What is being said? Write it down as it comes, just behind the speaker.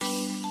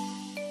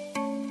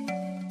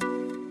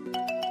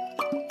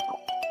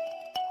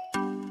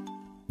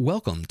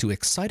Welcome to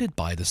Excited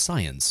by the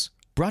Science,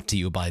 brought to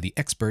you by the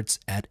experts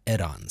at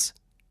EDONS.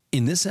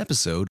 In this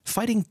episode,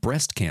 fighting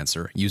breast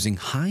cancer using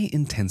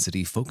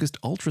high-intensity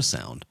focused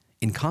ultrasound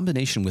in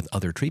combination with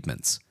other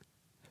treatments.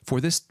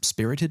 For this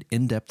spirited,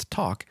 in-depth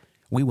talk,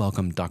 we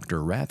welcome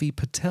Dr. Ravi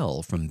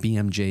Patel from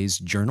BMJ's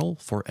Journal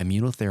for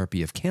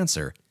Immunotherapy of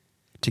Cancer,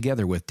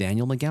 together with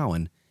Daniel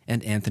McGowan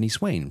and Anthony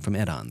Swain from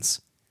EDONS.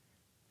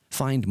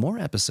 Find more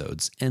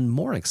episodes and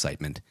more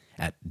excitement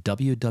at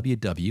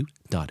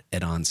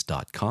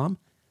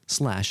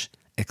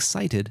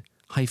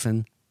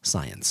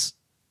www.edons.com/excited-science.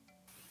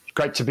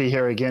 Great to be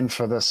here again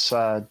for this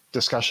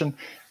discussion.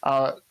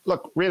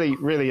 Look,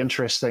 really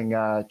interesting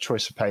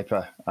choice of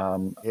paper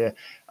here.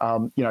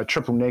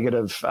 Triple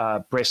negative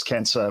breast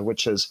cancer,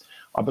 which is,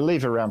 I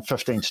believe, around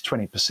 15 to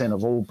 20%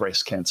 of all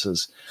breast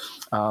cancers,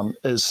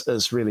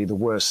 is really the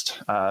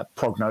worst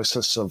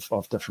prognosis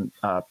of different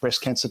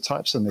breast cancer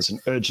types, and there's an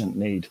urgent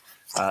need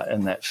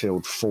in that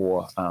field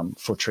for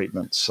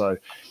treatment. So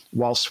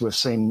whilst we've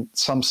seen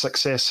some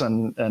success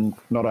in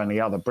not only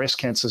other breast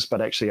cancers, but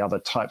actually other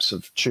types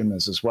of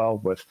tumours as well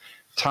with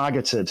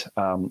targeted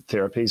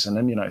therapies and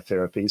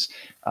immunotherapies,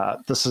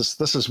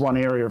 this is one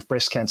area of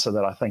breast cancer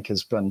that I think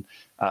has been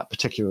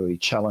particularly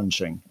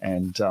challenging.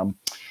 And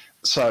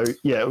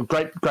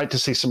great to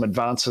see some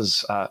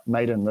advances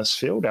made in this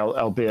field,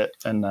 albeit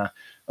in a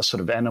sort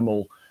of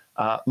animal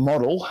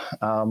model,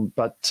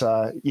 but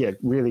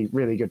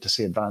really good to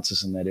see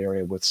advances in that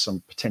area with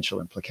some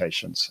potential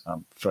implications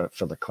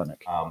for the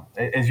clinic.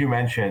 As you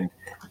mentioned,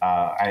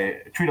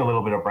 I treat a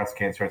little bit of breast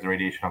cancer as a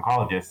radiation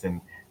oncologist,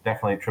 and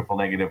definitely triple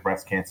negative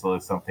breast cancer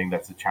is something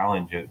that's a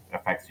challenge. It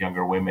affects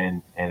younger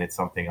women, and it's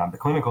something on the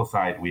clinical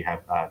side we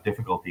have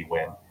difficulty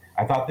with.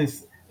 I thought the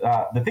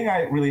thing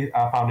I really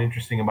found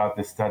interesting about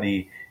this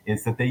study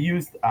is that they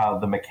used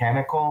the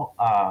mechanical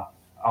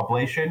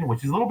ablation,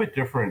 which is a little bit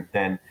different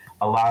than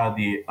a lot of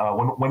the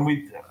when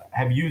we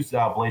have used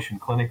ablation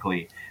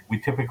clinically, we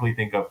typically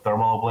think of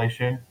thermal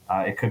ablation.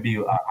 It could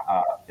be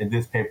in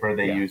this paper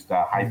they used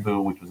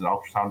HIFU, which was an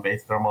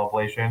ultrasound-based thermal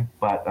ablation,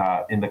 but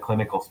in the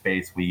clinical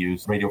space we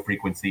use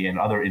radiofrequency and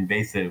other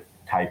invasive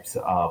types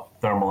of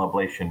thermal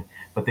ablation.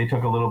 But they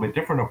took a little bit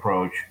different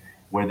approach,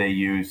 where they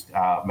used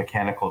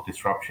mechanical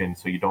disruption,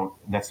 so you don't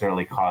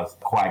necessarily cause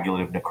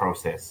coagulative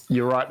necrosis.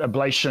 You're right.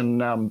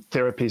 Ablation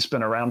therapy's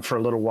been around for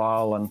a little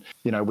while, and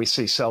we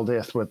see cell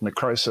death with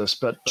necrosis,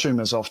 but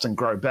tumors often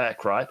grow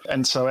back, right?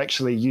 And so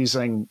actually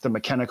using the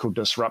mechanical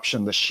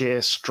disruption, the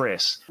shear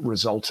stress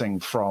resulting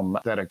from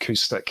that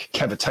acoustic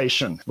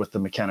cavitation with the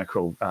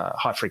mechanical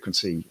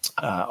high-intensity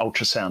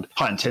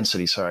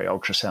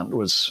ultrasound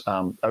was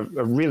a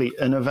really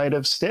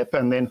innovative step.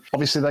 And then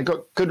obviously they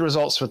got good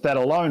results with that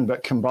alone,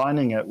 but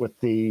combining it with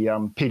the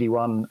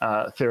PD-1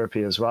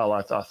 therapy as well,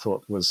 I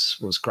thought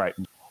was great.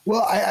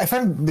 Well, I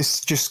found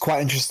this just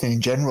quite interesting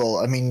in general.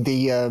 I mean,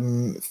 the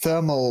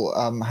thermal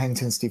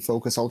high-intensity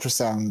focus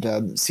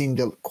ultrasound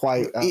seemed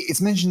quite... it's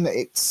mentioned that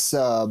it's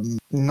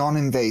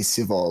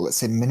non-invasive, or let's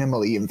say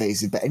minimally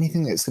invasive, but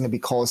anything that's going to be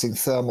causing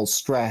thermal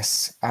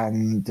stress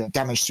and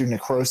damage through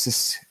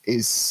necrosis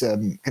is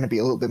going to be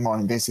a little bit more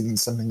invasive than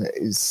something that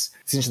is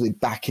essentially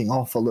backing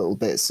off a little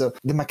bit. So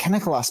the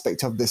mechanical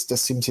aspect of this does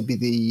seem to be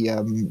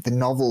the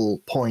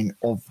novel point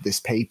of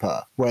this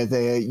paper, where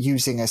they're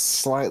using a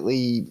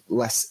slightly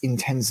less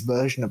intense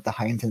version of the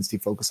high-intensity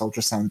focus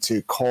ultrasound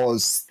to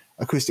cause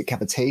acoustic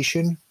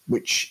cavitation,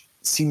 which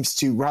seems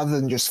to, rather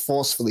than just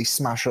forcefully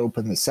smash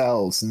open the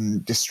cells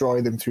and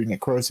destroy them through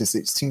necrosis,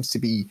 it seems to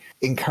be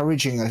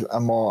encouraging a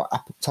more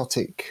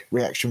apoptotic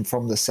reaction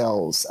from the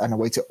cells and a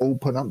way to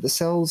open up the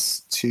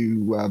cells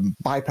to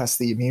bypass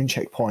the immune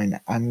checkpoint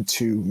and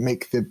to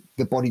make the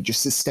body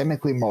just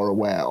systemically more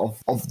aware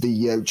of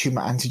the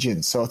tumor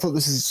antigen. So I thought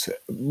this is,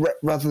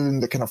 rather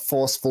than the kind of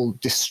forceful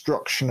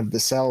destruction of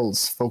the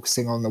cells,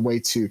 focusing on the way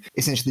to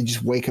essentially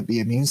just wake up the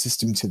immune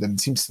system to them,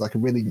 seems like a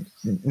really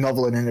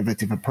novel and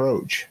innovative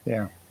approach.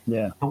 Yeah.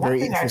 The one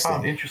thing I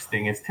found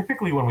interesting is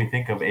typically when we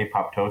think of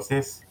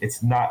apoptosis,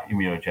 it's not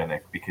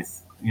immunogenic,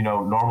 because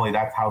normally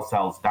that's how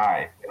cells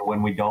die.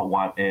 When we don't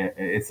want it,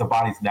 it's the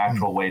body's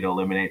natural way to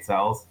eliminate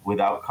cells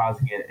without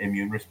causing an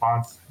immune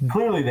response.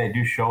 Clearly, they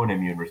do show an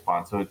immune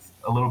response, so it's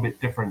a little bit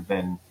different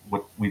than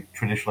what we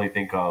traditionally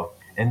think of.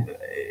 And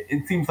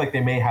it seems like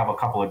they may have a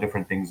couple of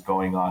different things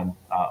going on,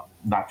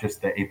 not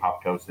just the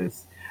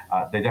apoptosis.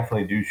 They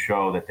definitely do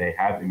show that they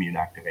have immune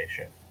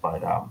activation,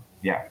 but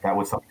that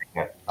was something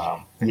that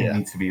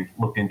needs to be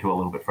looked into a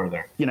little bit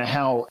further.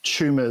 How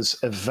tumors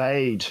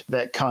evade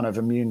that kind of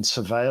immune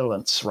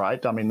surveillance,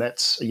 right? I mean,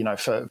 that's,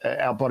 for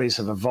our bodies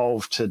have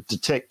evolved to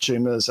detect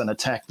tumors and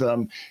attack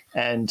them.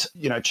 And,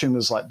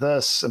 tumors like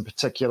this in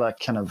particular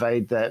can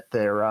evade that.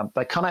 They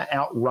kind of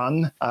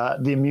outrun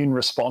the immune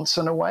response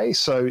in a way.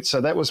 So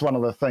that was one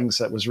of the things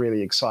that was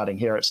really exciting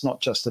here. It's not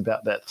just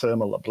about that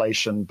thermal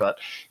ablation, but,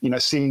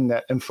 seeing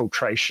that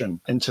infiltration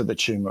into the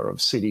tumor of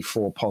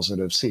CD4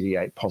 positive,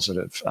 CD8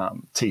 positive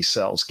T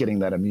cells, getting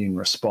that immune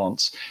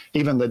response.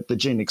 Even the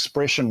gene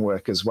expression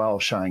work as well,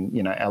 showing,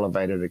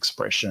 elevated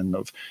expression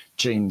of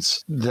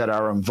genes that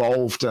are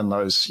involved in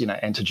those,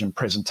 antigen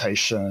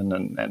presentation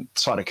and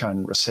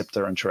cytokine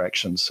receptor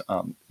interactions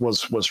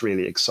was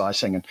really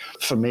exciting. And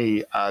for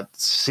me,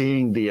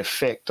 seeing the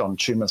effect on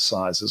tumor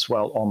size as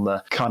well on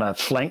the kind of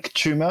flank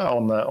tumor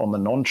on the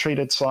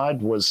non-treated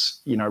side was,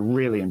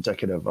 really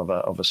indicative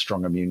of a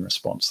strong immune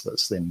response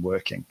that's then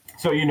working.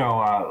 So,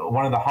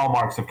 one of the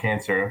hallmarks of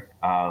cancer,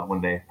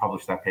 when they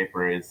publish that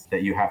paper, is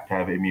that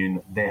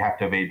they have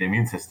to evade the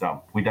immune system.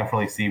 We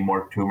definitely see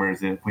more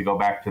tumors. If we go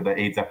back to the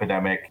AIDS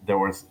epidemic, there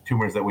was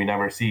tumors that we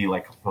never see,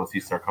 like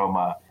Kaposi's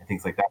sarcoma,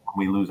 things like that.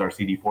 We lose our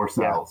CD4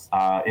 cells.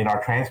 In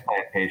our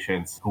transplant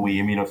patients who we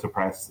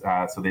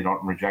immunosuppress so they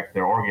don't reject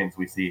their organs,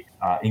 we see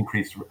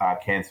increased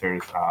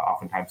cancers,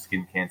 oftentimes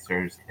skin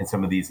cancers, and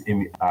some of these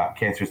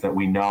cancers that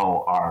we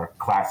know are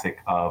classic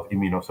of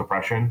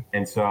immunosuppression.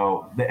 And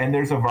so,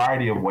 there's a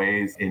variety of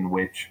ways in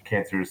which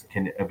cancers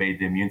can evade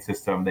the immune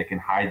system. They can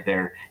hide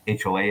their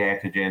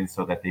HLA antigens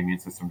so that the immune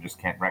system just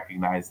can't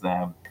recognize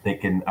them. They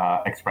can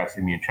express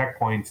immune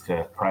checkpoints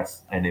to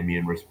press an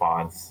immune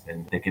response,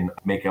 and they can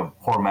make a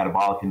poor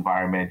metabolic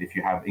environment. If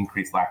you have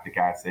increased lactic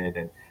acid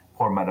and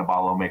poor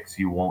metabolomics,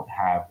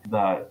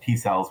 the T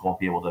cells won't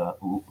be able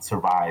to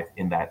survive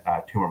in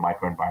that tumor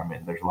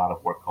microenvironment. There's a lot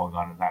of work going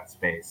on in that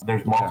space. There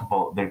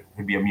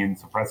could be immune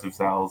suppressive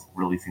cells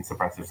releasing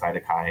suppressive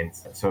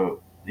cytokines.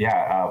 So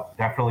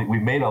definitely we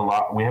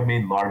have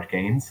made large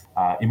gains.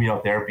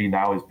 Immunotherapy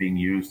now is being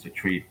used to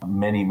treat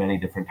many, many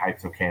different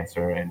types of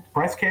cancer. And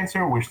breast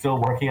cancer, we're still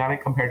working on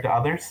it compared to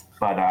others,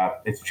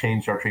 but it's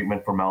changed our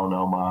treatment for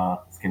melanoma,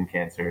 skin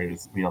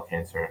cancers, renal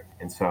cancer.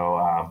 And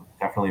so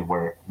definitely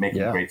we're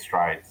making great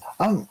strides.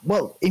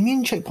 Well,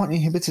 immune checkpoint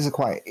inhibitors are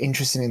quite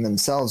interesting in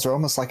themselves. They're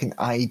almost like an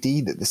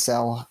ID that the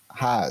cell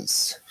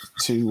has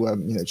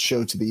to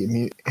show to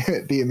the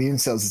immune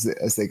cells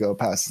as they go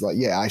past. It's like,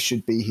 I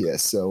should be here,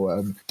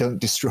 so don't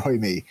destroy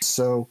me.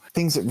 So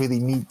things that really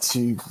need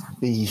to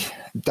be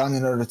done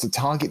in order to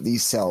target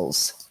these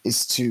cells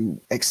is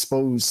to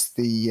expose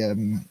the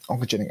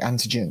oncogenic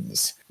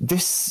antigens.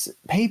 This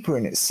paper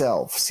in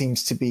itself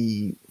seems to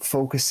be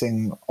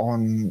focusing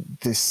on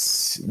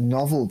this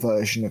novel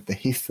version of the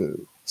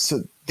HIFU.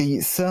 So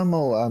the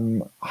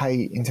thermal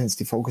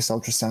high-intensity focused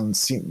ultrasound,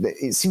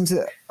 it seems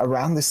that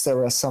around this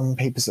there are some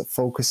papers that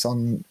focus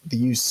on the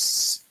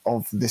use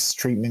of this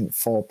treatment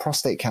for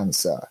prostate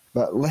cancer,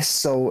 but less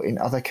so in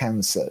other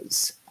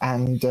cancers.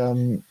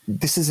 And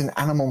this is an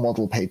animal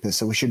model paper,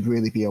 so we should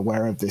really be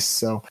aware of this.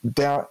 So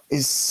there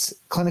is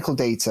clinical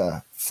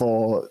data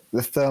for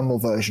the thermal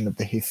version of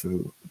the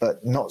HIFU,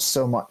 but not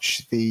so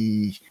much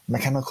the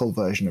mechanical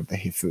version of the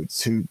HIFU,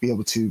 to be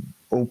able to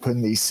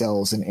open these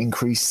cells and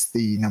increase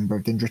the number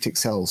of dendritic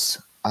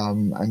cells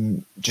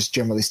and just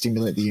generally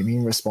stimulate the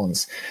immune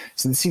response.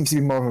 So this seems to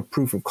be more of a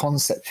proof of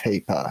concept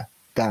paper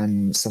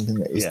than something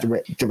that is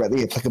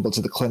directly applicable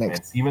to the clinic.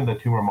 Even the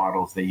tumor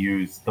models they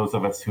use, those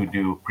of us who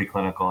do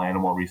preclinical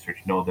animal research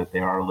know that they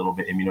are a little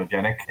bit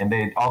immunogenic. And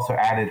they also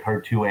added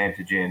HER2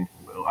 antigen,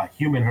 a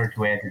human HER2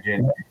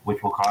 antigen,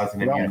 which will cause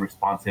an immune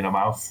response in a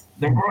mouse.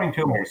 They're growing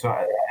tumors,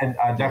 so and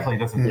definitely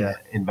doesn't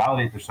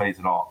invalidate their studies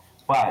at all.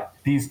 But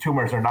these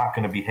tumors are not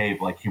going to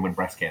behave like human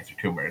breast cancer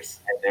tumors.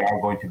 And they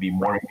are going to be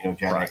more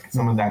immunogenic. Right.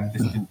 Some of that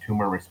distant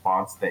tumor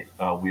response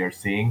that we are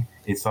seeing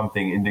is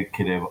something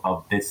indicative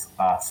of this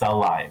cell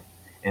line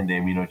and the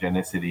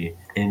immunogenicity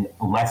in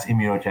less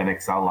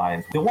immunogenic cell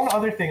lines. The one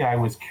other thing I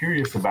was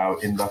curious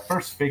about, in the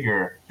first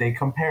figure, they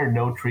compared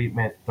no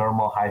treatment,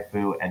 thermal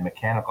HIFU, and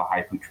mechanical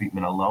HIFU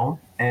treatment alone.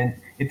 And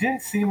it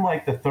didn't seem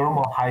like the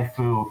thermal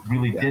HIFU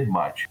really did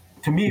much.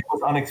 To me, it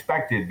was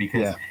unexpected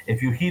because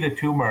if you heat a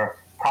tumor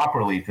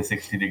properly to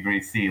 60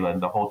 degrees C and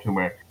the whole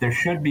tumor, there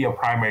should be a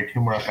primary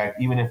tumor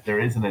effect, even if there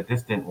isn't a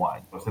distant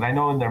one. And I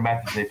know in their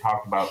methods they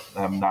talked about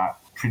not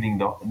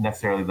treating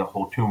necessarily the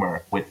whole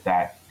tumor with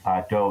that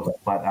dose,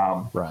 but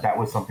that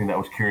was something that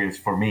was curious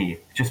for me,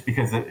 just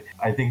because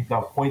I think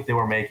the point they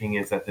were making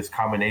is that this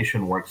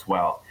combination works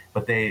well,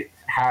 but they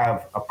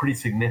have a pretty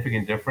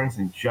significant difference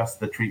in just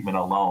the treatment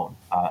alone,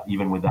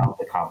 even without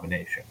the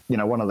combination.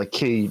 One of the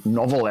key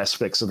novel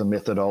aspects of the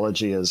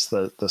methodology is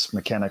this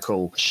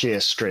mechanical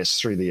shear stress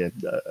through the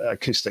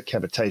acoustic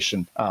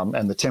cavitation,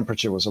 and the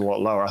temperature was a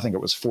lot lower. I think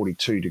it was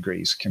 42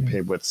 degrees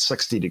compared with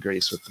 60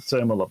 degrees with the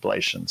thermal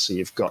ablation. So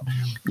you've got,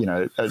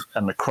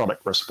 a necrotic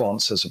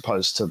response as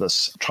opposed to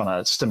this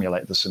trying to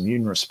stimulate this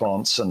immune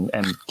response and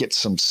get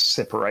some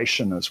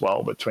separation as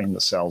well between the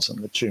cells and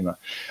the tumor.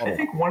 I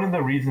think one of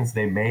the reasons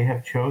they may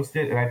have chose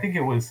it, and I think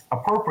it was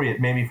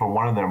appropriate maybe for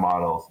one of their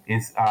models,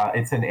 is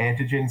it's an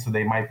antigen, so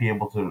they might be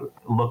able to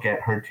look at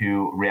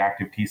HER2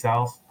 reactive T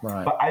cells.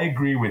 Right. But I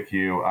agree with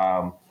you.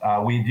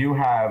 We do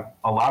have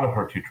a lot of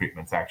HER2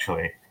 treatments,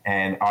 actually,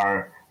 and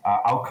our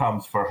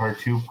outcomes for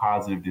HER2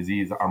 positive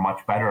disease are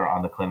much better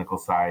on the clinical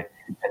side,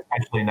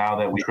 especially now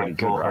that we have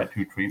dual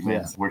HER2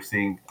 treatments. We're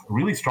seeing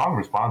really strong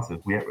responses.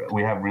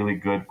 We have really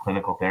good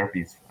clinical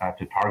therapies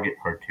to target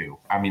HER2.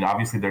 I mean,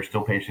 obviously, there's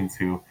still patients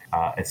who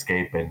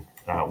escape, and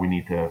we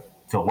need to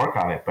still work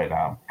on it. But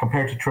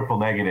compared to triple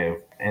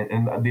negative,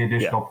 and the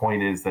additional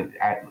point is that,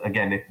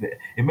 again,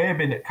 it may have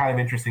been kind of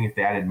interesting if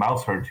they added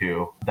mouse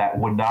HER2, that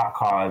would not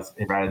cause,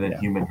 rather than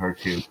human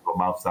HER2, to a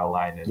mouse cell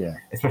line, and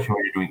especially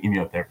when you're doing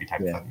immunotherapy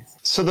type studies.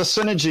 So the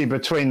synergy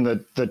between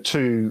the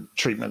two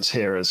treatments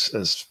here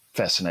is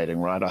fascinating,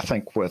 right? I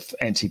think with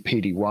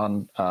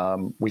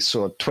anti-PD-1, we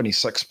saw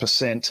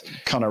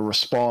 26% kind of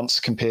response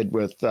compared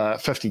with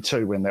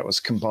 52 when that was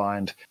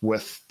combined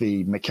with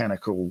the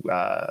mechanical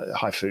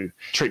HIFU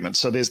treatment.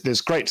 So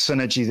there's great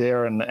synergy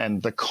there,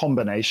 and the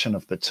combination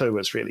of the two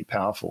is really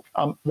powerful.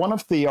 One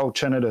of the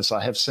alternatives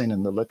I have seen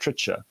in the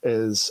literature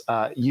is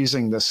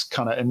using this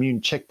kind of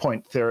immune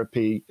checkpoint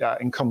therapy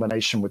in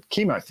combination with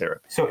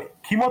chemotherapy. So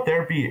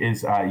chemotherapy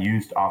is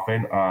used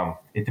often.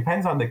 It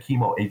depends on the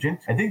chemo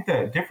agent. I think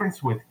the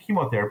difference with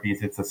chemotherapy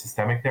is it's a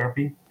systemic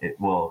therapy. It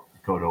will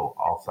go to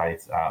all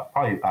sites.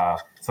 Probably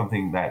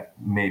something that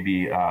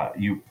maybe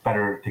you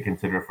better to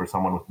consider for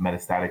someone with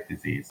metastatic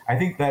disease. I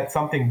think that's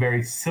something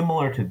very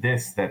similar to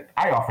this that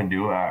I often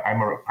do.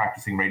 I'm a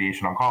practicing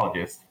radiation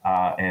oncologist,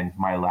 and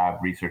my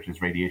lab researches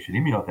radiation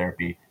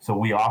immunotherapy. So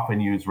we often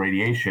use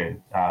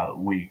radiation.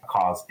 We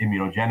cause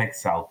immunogenic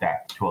cell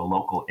death to a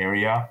local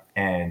area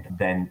and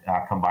then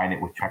combine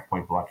it with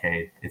checkpoint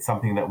blockade. It's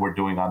something that we're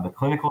doing on the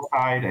clinical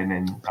side, and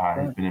then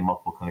has been in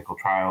multiple clinical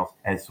trials,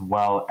 as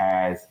well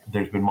as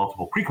there's been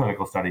multiple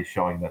preclinical studies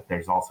showing that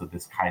there's also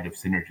this kind of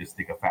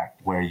synergistic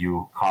effect where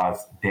you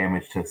cause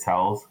damage to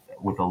cells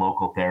with a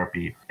local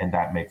therapy, and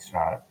that makes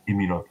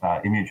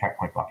immune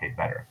checkpoint blockade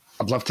better.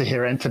 I'd love to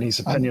hear Anthony's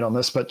opinion on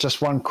this, but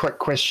just one quick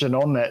question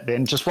on that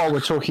then. Just while we're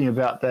talking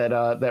about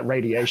that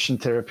radiation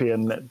therapy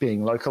and that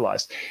being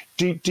localized,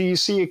 do you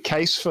see a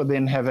case for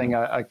then having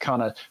a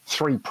kind of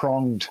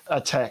three-pronged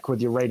attack with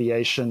your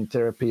radiation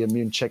therapy,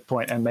 immune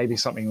checkpoint, and maybe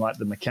something like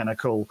the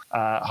mechanical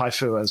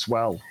HIFU as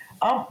well?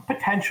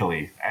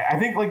 Potentially. I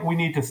think we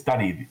need to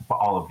study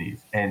all of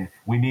these, and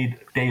we need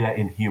data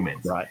in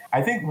humans. Right.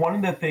 I think one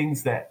of the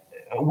things that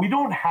we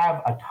don't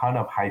have a ton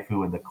of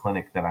HIFU in the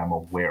clinic that I'm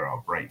aware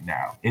of right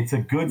now. It's a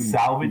good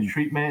salvage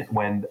treatment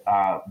when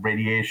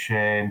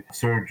radiation,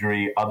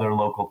 surgery, other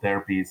local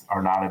therapies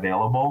are not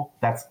available.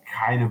 That's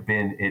kind of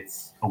been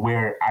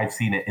where I've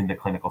seen it in the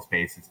clinical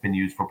space. It's been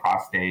used for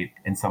prostate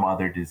and some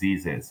other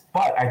diseases.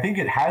 But I think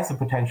it has the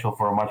potential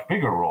for a much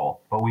bigger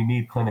role, but we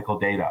need clinical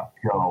data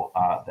to show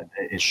that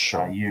it's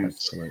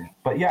used. Absolutely.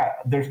 But yeah,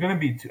 there's going to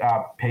be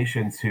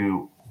patients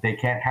who they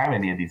can't have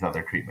any of these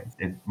other treatments.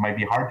 It might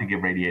be hard to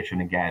give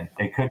radiation again.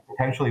 It could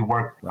potentially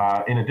work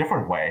in a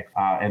different way.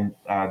 And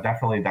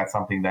definitely that's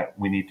something that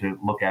we need to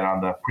look at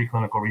on the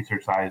preclinical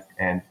research side,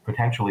 and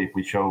potentially, if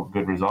we show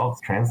good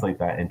results, translate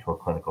that into a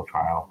clinical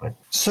trial. But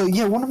so,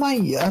 one of my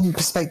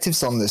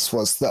perspectives on this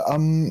was that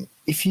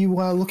if you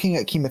are looking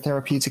at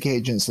chemotherapeutic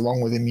agents along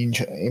with immune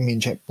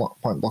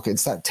checkpoint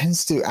blockades, that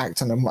tends to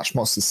act on a much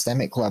more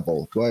systemic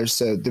level, whereas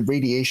the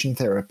radiation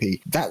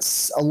therapy,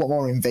 that's a lot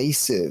more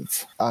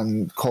invasive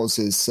and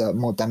causes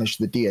more damage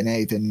to the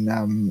DNA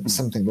than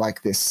something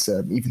like this,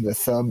 even the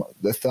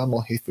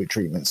thermal HIFU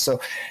treatment.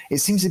 So it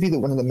seems to be that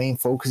one of the main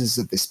focuses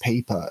of this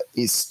paper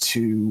is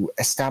to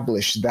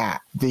establish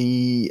that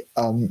the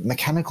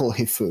mechanical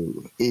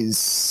HIFU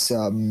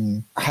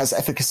has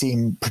efficacy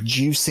in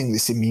producing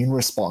this immune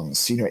response.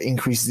 It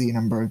increases the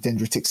number of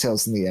dendritic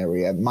cells in the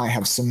area. It might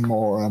have some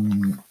more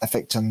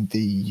effect on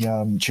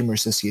the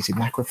tumor-associated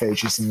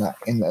macrophages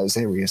in those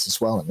areas as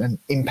well, and then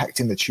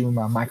impacting the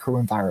tumor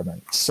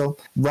microenvironment. So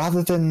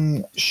rather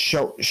than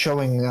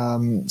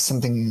showing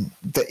something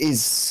that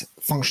is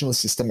functionally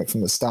systemic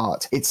from the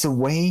start, it's a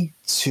way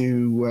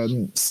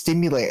to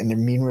stimulate an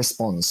immune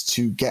response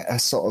to get a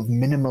sort of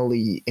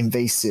minimally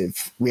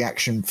invasive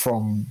reaction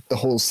from the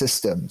whole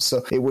system.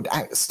 So it would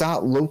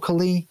start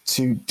locally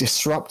to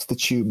disrupt the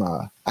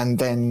tumor and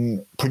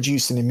then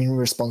produce an immune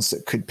response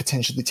that could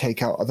potentially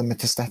take out other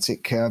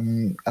metastatic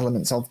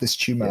elements of this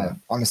tumor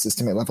on a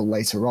systemic level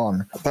later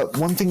on. But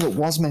one thing that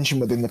was mentioned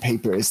within the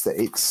paper is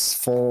that it's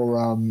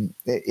for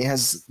it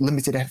has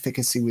limited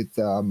efficacy with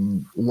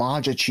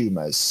larger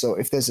tumors. So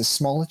if there's a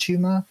smaller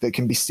tumor that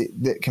can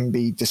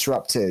be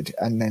disrupted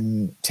and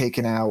then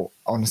taken out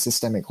on a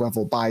systemic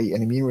level by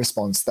an immune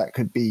response, that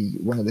could be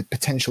one of the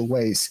potential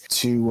ways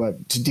to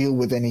deal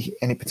with any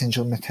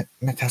potential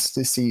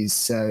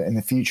metastases in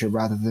the future,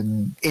 rather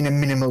than in a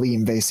minimally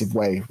invasive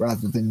way,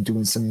 rather than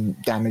doing some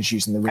damage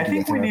using the radiotherapy. I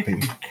think we need to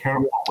be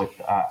careful with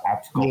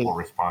abscopal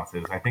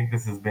responses. I think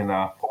this has been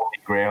a holy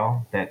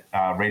grail that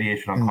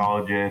radiation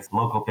oncologists,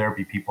 local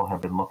therapy people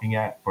have been looking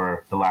at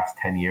for the last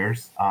 10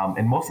 years.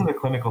 And most of the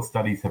clinical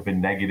studies have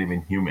been negative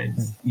in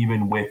humans,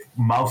 even with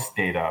mouse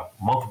data,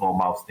 multiple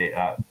mouse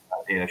data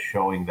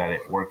showing that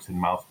it works in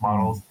mouse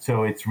models.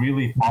 So it's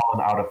really fallen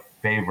out of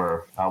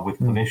favor with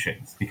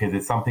clinicians, because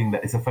it's something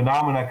that it's a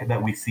phenomenon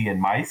that we see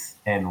in mice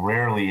and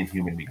rarely in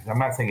human beings. I'm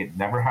not saying it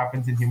never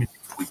happens in human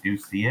beings. We do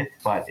see it,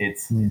 but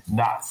it's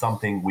not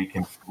something we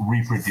can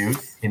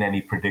reproduce in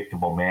any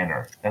predictable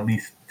manner, at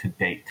least to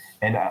date.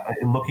 And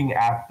looking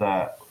at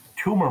the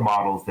tumor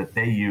models that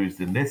they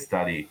used in this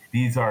study,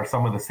 these are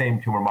some of the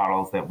same tumor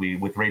models that we,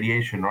 with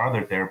radiation or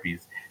other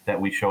therapies, that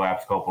we show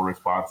abscopal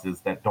responses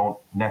that don't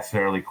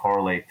necessarily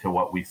correlate to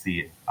what we see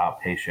in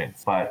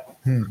patients. But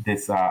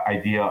this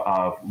idea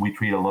of we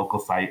treat a local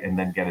site and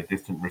then get a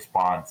distant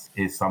response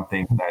is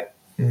something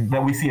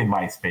that we see in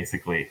mice,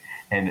 basically.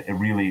 And it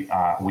really,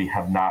 we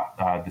have not,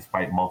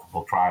 despite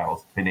multiple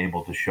trials, been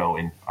able to show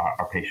in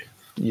our patients.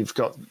 You've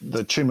got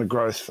the tumor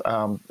growth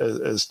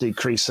is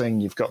decreasing.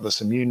 You've got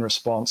this immune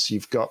response.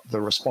 You've got the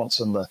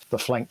response in the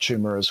flank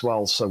tumor as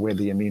well, so where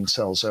the immune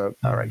cells are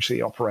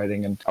actually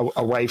operating and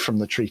away from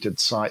the treated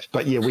site.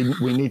 But yeah,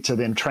 we need to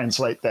then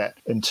translate that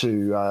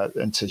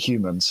into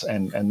humans,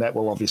 and that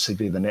will obviously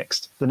be the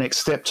next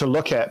step to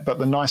look at. But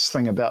the nice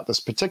thing about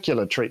this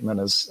particular treatment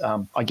is,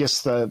 I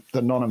guess, the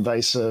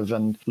non-invasive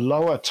and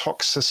lower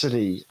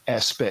toxicity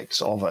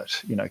aspects of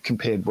it,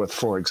 compared with,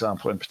 for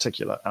example, in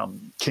particular,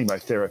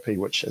 chemotherapy,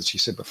 which, as you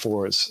said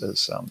before, is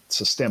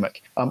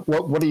systemic.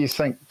 What do you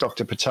think,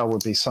 Dr. Patel,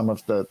 would be some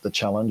of the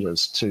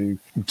challenges to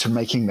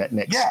making that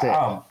next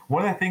step?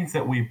 One of the things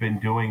that we've been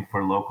doing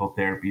for local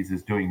therapies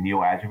is doing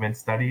neoadjuvant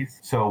studies.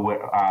 So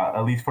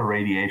at least for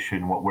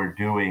radiation, what we're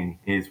doing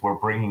is we're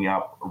bringing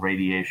up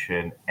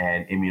radiation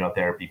and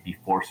immunotherapy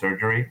before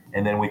surgery,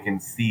 and then we can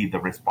see the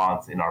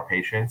response in our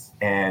patients.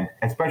 And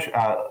especially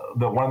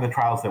one of the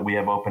trials that we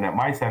have open at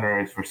my center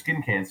is for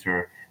skin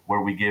cancer,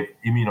 where we give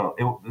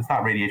it's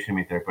not radiation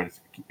immunotherapy, but it's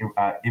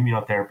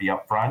immunotherapy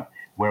up front,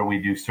 where we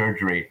do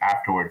surgery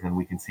afterwards, and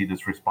we can see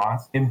this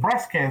response. In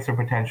breast cancer,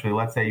 potentially,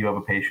 let's say you have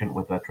a patient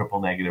with a triple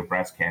negative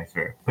breast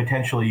cancer,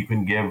 potentially you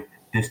can give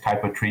this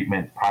type of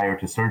treatment prior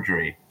to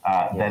surgery,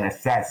 then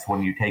assess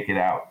when you take it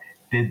out,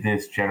 did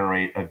this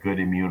generate a good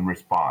immune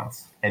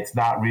response? It's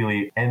not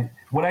really, and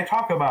when I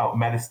talk about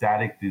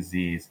metastatic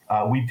disease,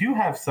 we do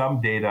have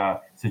some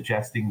data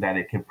suggesting that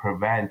it can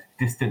prevent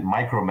distant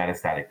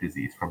micrometastatic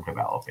disease from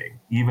developing,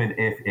 even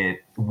if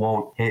it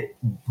won't hit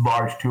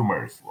large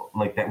tumors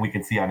like that we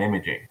can see on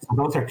imaging. So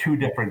those are two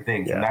different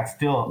things, and that's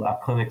still a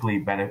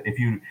clinically benefit. If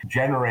you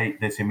generate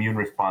this immune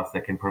response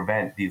that can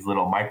prevent these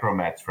little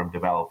micromets from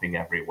developing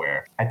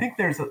everywhere. I think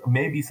there's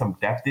maybe some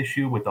depth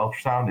issue with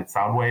ultrasound and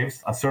sound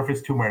waves. A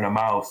surface tumor in a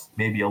mouse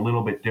may be a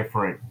little bit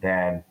different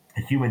than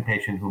a human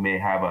patient who may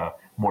have a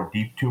more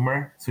deep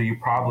tumor. So you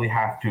probably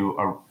have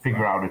to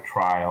figure out a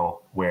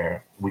trial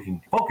where we can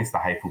focus the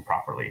HIFU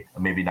properly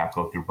and maybe not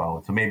go through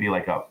bone. So maybe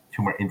like a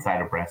tumor inside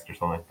a breast or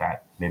something like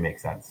that may make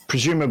sense.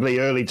 Presumably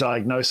early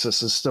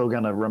diagnosis is still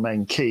going to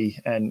remain key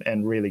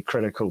and really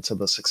critical to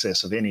the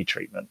success of any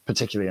treatment,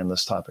 particularly in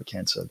this type of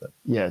cancer. But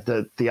yeah,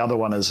 the other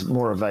one is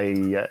more of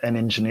an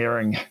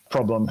engineering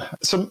problem.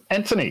 So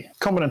Anthony,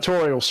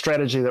 combinatorial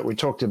strategy that we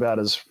talked about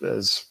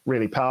is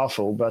really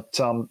powerful, but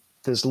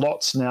there's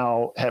lots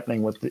now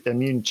happening with the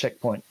immune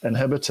checkpoint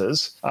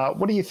inhibitors.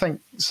 What do you think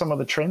some of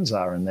the trends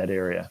are in that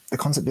area? The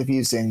concept of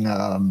using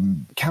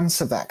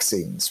cancer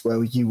vaccines,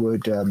 where you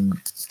would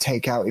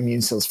take out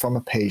immune cells from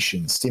a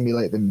patient,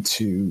 stimulate them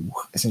to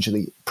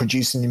essentially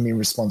produce an immune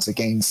response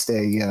against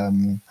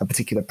a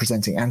particular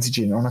presenting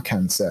antigen on a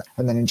cancer,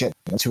 and then inject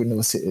them to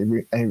elicit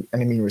an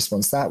immune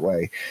response that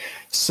way.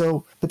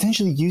 So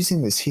potentially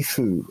using this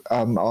HIFU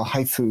or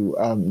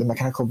HIFU, the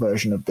mechanical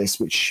version of this,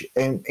 which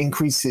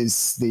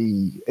increases the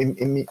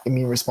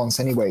immune response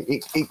anyway,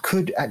 it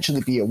could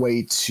actually be a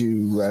way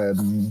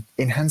to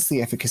enhance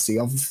the efficacy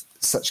of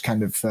such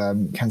kind of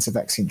cancer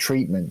vaccine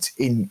treatment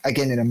in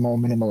a more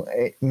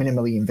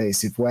minimally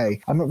invasive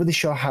way. I'm not really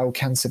sure how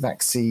cancer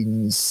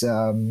vaccines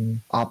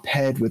are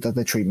paired with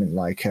other treatment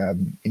like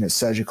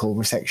surgical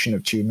resection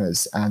of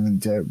tumors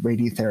and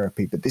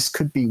radiotherapy, but this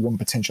could be one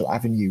potential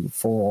avenue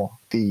for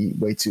the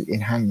way to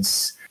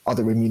enhance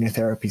other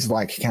immunotherapies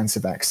like cancer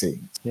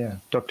vaccines. Yeah,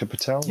 Dr.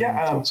 Patel.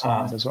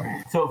 As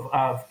well. So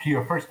to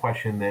your first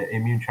question, the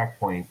immune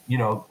checkpoint,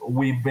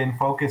 we've been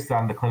focused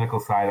on the clinical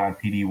side on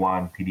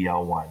PD-1,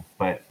 PD-L1,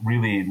 but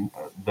really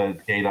the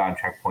data on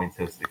checkpoints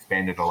has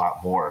expanded a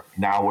lot more.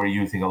 Now we're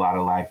using a lot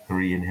of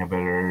LAG-3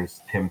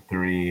 inhibitors,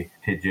 TIM-3,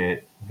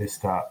 TIGIT,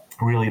 VISTA.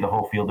 Really the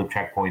whole field of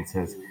checkpoints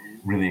has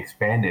really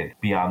expanded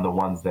beyond the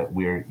ones that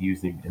we're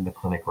using in the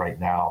clinic right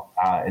now.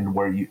 And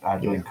we're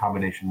doing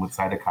combination with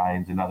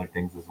cytokines and other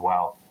things as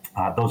well.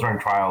 Those are in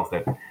trials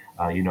that,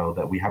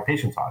 that we have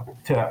patients on.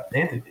 To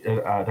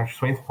Dr.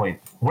 Swain's point,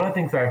 one of the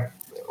things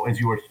as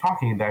you were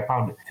talking, that I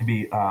found to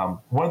be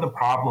one of the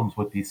problems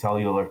with these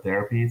cellular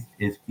therapies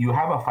is you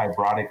have a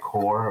fibrotic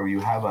core or you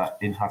have an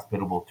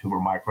inhospitable tumor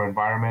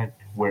microenvironment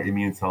where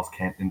immune cells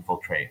can't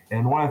infiltrate.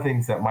 And one of the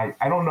things that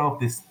I don't know if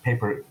this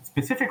paper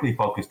specifically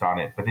focused on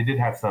it, but they did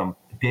have some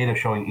data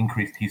showing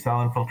increased T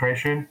cell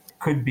infiltration.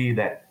 Could be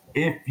that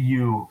if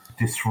you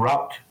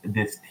disrupt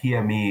this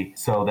TME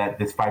so that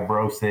this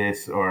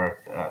fibrosis or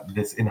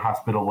this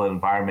inhospitable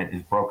environment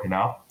is broken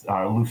up,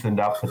 loosened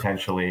up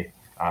potentially,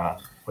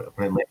 put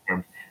in lay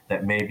terms,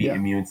 that maybe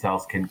immune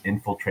cells can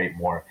infiltrate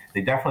more.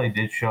 They definitely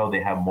did show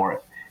they have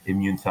more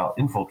immune cell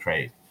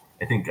infiltrate.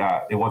 I think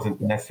it wasn't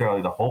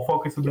necessarily the whole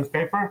focus of this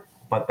paper,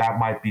 but that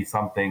might be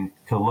something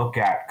to look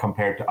at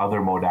compared to other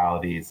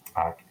modalities.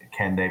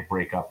 Can they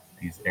break up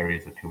these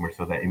areas of tumor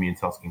so that immune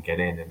cells can get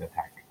in and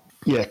attack.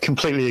 Yeah,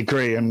 completely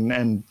agree.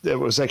 And it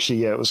was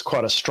actually, it was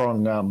quite a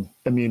strong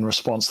immune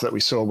response that we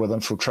saw with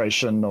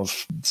infiltration of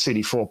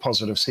CD4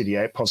 positive,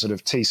 CD8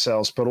 positive T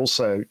cells, but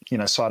also,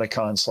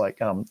 cytokines like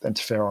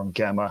interferon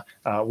gamma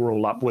were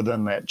all up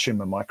within that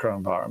tumor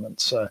microenvironment.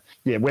 So,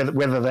 yeah,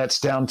 whether that's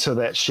down to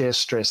that shear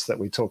stress that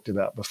we talked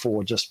about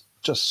before, just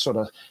sort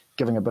of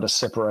giving a bit of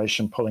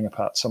separation, pulling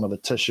apart some of the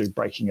tissue,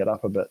 breaking it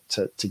up a bit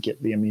to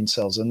get the immune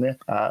cells in there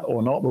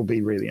or not will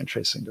be really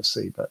interesting to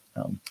see, but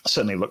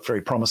certainly look very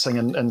promising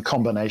in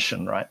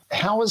combination, right?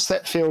 How is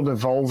that field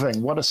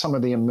evolving? What are some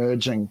of the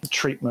emerging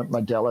treatment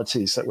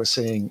modalities that we're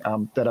seeing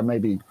that are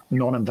maybe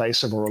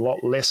non-invasive or a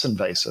lot less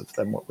invasive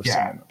than what we've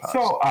seen in the past?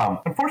 So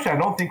unfortunately, I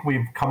don't think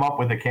we've come up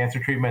with a cancer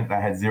treatment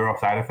that has zero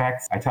side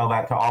effects. I tell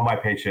that to all my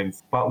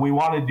patients, but we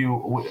want to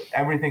do,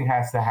 everything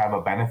has to have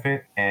a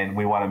benefit, and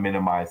we want to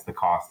minimize the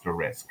cost or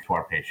risk to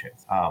our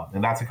patients.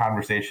 And that's a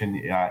conversation,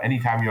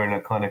 anytime you're in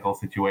a clinical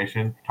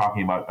situation,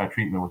 talking about a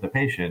treatment with a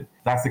patient,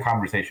 that's the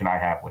conversation I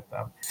have with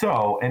them.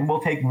 So, and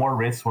we'll take more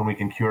risks when we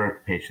can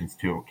cure patients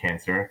to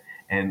cancer,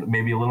 and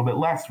maybe a little bit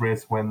less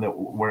risk when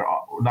we're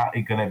not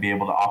going to be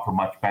able to offer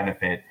much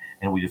benefit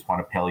and we just want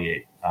to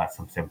palliate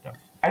some symptoms.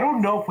 I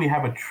don't know if we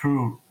have a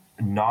true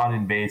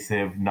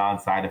non-invasive,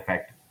 non-side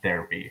effect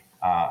therapy.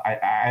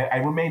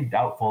 I remain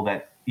doubtful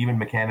that even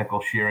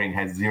mechanical shearing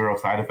has zero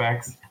side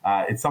effects.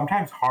 It's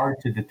sometimes hard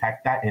to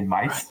detect that in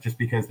mice just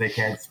because they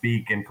can't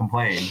speak and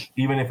complain.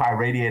 Even if I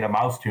radiate a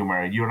mouse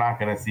tumor, you're not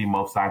going to see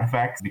most side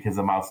effects because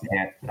the mouse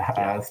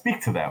can't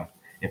speak to them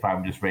if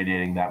I'm just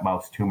radiating that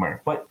mouse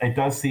tumor. But it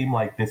does seem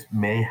like this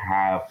may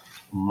have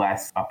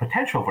less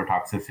potential for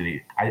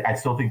toxicity. I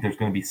still think there's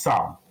going to be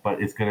some,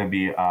 but it's going to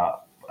be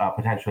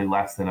potentially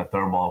less than a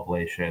thermal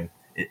ablation.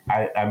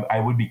 I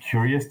would be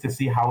curious to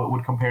see how it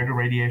would compare to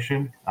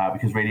radiation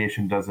because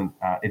radiation doesn't,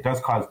 it does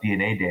cause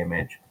DNA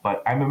damage.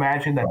 But I'm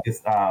imagining that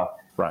this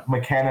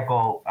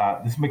mechanical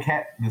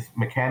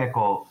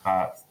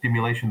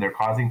stimulation they're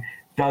causing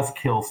does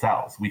kill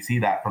cells. We see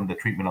that from the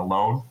treatment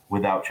alone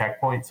without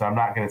checkpoint. So I'm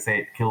not going to say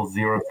it kills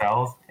zero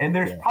cells. And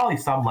there's probably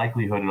some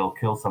likelihood it'll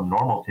kill some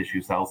normal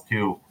tissue cells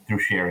too through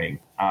shearing.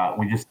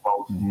 We just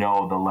don't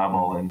know the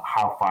level and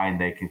how fine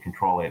they can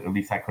control it. At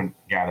least I couldn't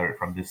gather it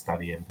from this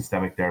study. And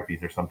systemic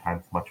therapies are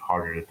sometimes much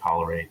harder to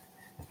tolerate,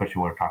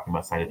 especially when we're talking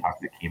about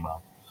cytotoxic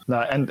chemo.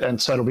 No, and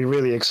so it'll be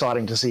really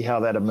exciting to see how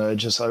that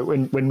emerges. So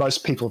when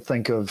most people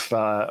think of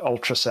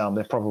ultrasound,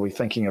 they're probably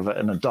thinking of it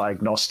in a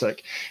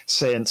diagnostic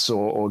sense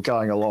or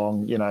going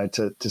along,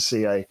 to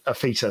see a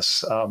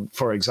fetus,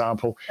 for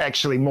example.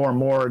 Actually, more and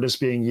more it is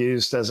being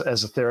used as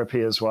a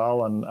therapy as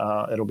well, and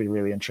it'll be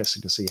really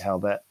interesting to see how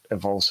that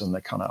evolves in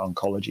the kind of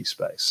oncology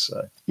space.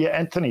 So, yeah,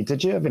 Anthony,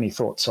 did you have any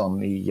thoughts on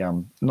the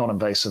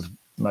non-invasive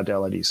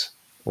modalities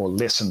or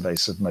less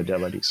invasive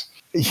modalities?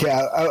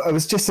 Yeah, I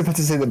was just about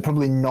to say that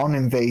probably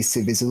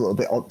non-invasive is a little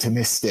bit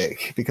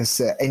optimistic because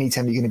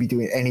anytime you're going to be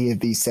doing any of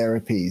these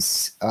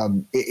therapies,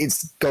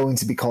 it's going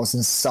to be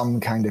causing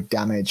some kind of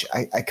damage.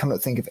 I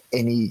cannot think of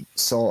any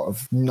sort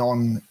of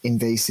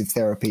non-invasive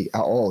therapy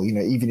at all.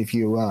 Even if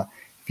you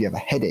have a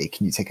headache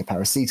and you take a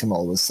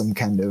paracetamol, there's some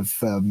kind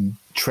of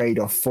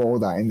trade-off for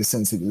that in the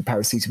sense that the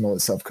paracetamol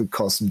itself could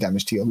cause some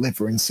damage to your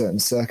liver in certain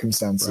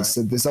circumstances. Right.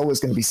 So there's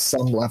always going to be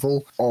some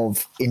level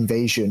of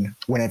invasion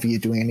whenever you're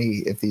doing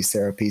any of these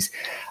therapies.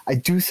 I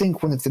do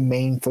think one of the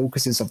main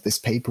focuses of this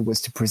paper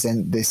was to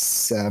present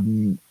this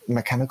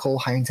mechanical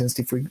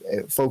high-intensity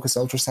focused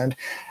ultrasound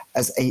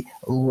as a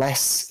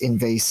less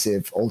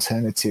invasive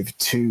alternative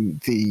to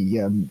the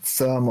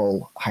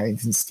thermal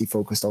high-intensity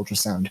focused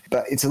ultrasound.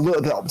 But it's a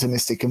little bit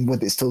optimistic, and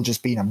with it still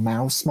just being a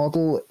mouse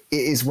model, it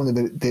is one of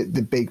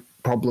the big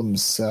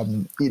problems.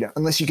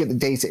 Unless you get the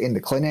data in the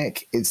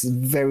clinic, it's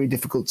very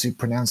difficult to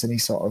pronounce any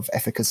sort of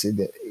efficacy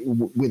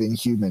within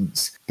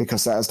humans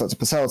because, as Dr.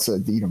 Patel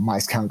said,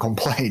 mice can't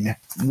complain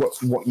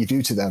what you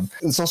do to them.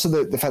 It's also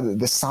the fact that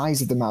the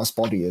size of the mouse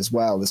body as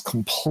well is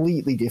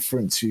completely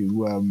different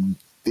to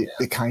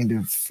the kind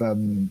of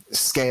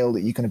scale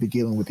that you're going to be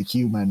dealing with a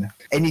human.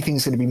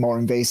 Anything's going to be more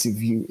invasive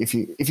if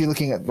you're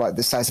looking at like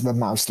the size of a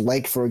mouse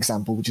leg, for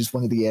example, which is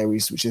one of the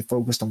areas which is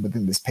focused on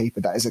within this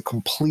paper. That is a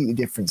completely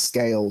different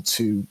scale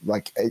to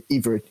like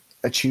either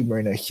a tumor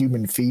in a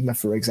human femur,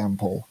 for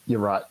example. You're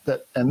right.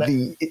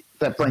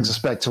 That brings us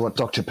back to what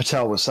Dr.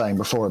 Patel was saying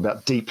before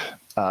about deep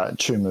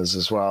tumors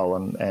as well,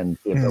 and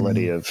the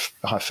ability of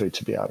HIFU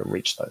to be able to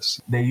reach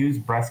those. They use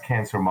breast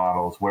cancer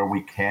models where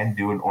we can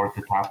do an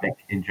orthotopic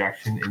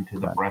injection into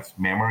the breast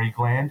mammary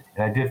gland.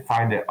 And I did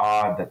find it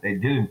odd that they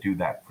didn't do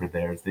that for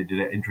theirs. They did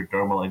an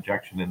intradermal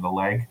injection in the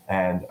leg.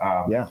 And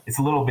it's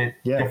a little bit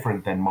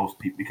different than most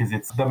people because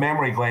the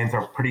mammary glands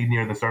are pretty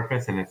near the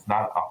surface and it's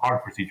not a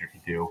hard procedure to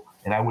do.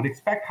 And I would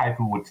expect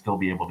HIFU would still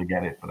be able to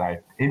get it,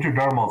 but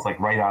intradermal is like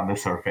right on the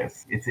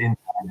surface. It's in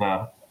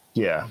the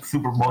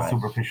most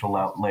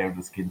superficial layer of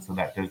the skin, so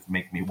that does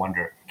make me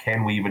wonder,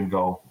 can we even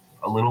go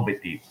a little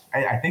bit deep?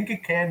 I think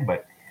it can,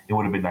 but it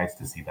would have been nice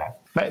to see that.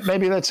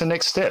 Maybe that's a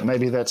next step.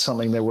 Maybe that's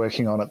something they're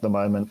working on at the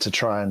moment to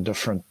try in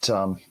different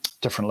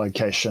different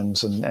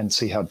locations and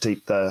see how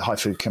deep the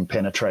HIFU can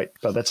penetrate.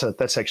 But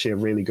that's actually a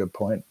really good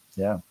point.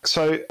 Yeah.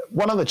 So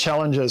one of the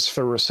challenges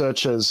for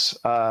researchers,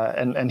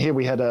 and here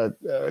we had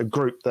a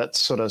group that's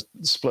sort of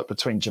split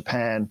between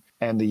Japan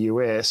and the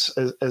US,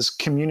 is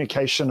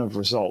communication of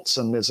results.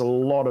 And there's a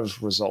lot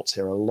of results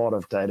here, a lot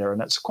of data,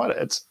 and it's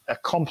a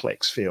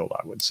complex field,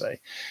 I would say.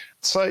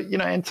 So,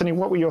 Anthony,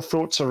 what were your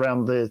thoughts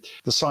around the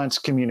science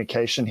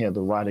communication here,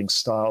 the writing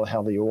style,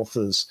 how the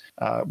authors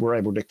were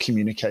able to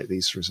communicate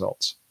these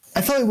results? I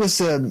thought it was,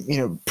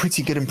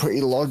 pretty good and pretty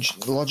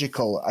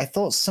logical. I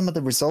thought some of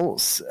the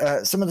results,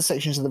 some of the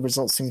sections of the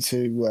results seemed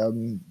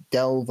to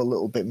delve a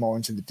little bit more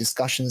into the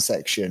discussion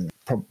section.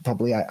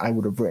 Probably I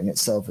would have written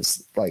itself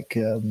as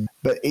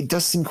but it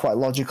does seem quite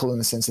logical in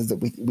the sense of that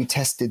we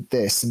tested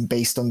this, and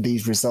based on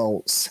these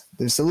results,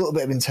 there's a little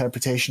bit of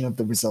interpretation of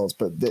the results,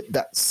 but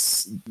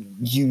that's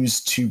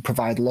used to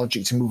provide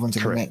logic to move on to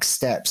the next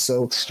step.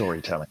 So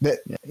storytelling.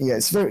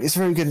 It's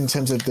very good in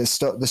terms of the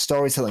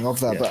storytelling of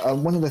that. Yeah. But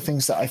one of the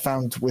things that I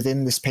found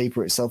within this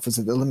paper itself was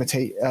that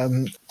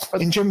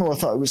in general, I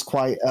thought it was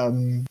quite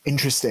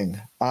interesting.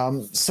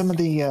 Some of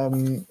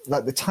the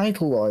the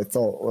title, I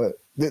thought.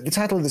 The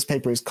title of this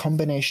paper is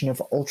Combination of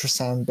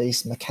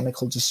Ultrasound-Based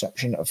Mechanical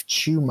Disruption of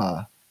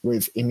Tumor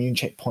with Immune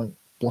Checkpoint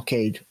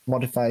Blockade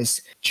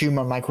Modifies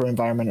Tumor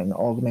Microenvironment and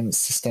Augments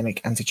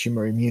Systemic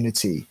Anti-Tumor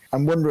Immunity.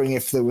 I'm wondering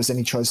if there was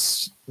any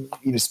choice,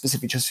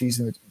 specific choice for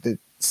using the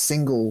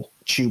single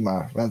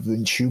tumor rather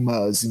than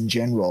tumors in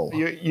general.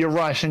 You're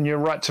right, and you're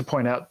right to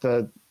point out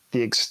the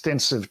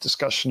extensive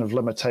discussion of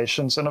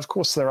limitations. And of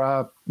course, there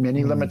are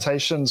many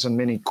limitations and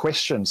many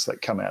questions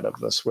that come out of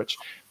this, which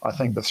I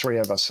think the three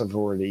of us have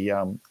already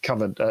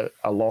covered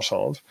a lot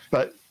of.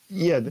 But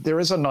yeah, there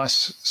is a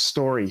nice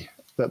story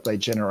that they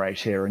generate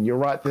here. And you're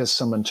right, there's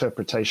some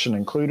interpretation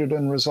included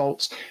in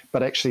results,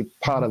 but actually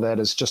part of that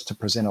is just to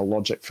present a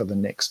logic for the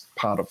next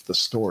part of the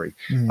story,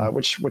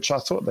 which I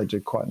thought they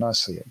did quite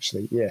nicely,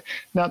 actually. Yeah.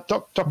 Now,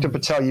 Dr.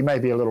 Patel, you may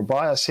be a little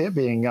biased here,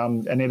 being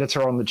an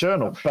editor on the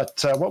journal,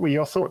 but what were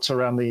your thoughts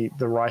around the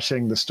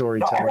writing, the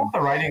storytelling? No, I thought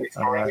the writing is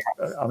great.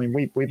 I mean,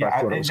 we both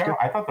thought it was good.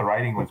 I thought the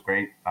writing was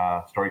great.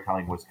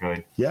 Storytelling was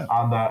good. Yeah.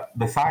 On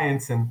the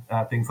science and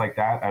things like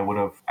that,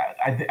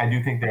 I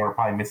do think they were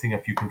probably missing a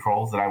few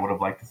controls that I would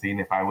have liked to see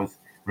if I was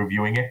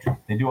reviewing it.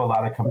 They do a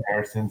lot of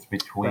comparisons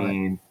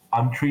between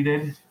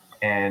untreated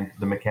and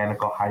the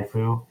mechanical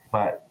HIFU,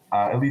 but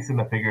at least in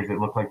the figures, it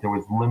looked like there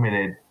was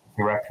limited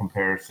direct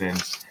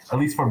comparisons, at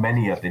least for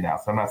many of the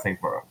analysis. I'm not saying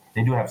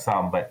they do have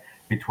some, but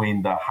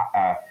between the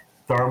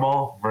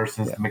thermal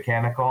versus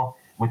mechanical,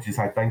 which is,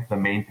 I think, the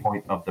main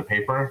point of the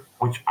paper,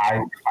 which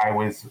I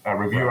was a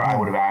reviewer, I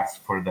would have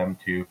asked for them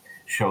to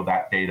show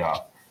that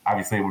data.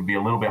 Obviously, it would be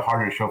a little bit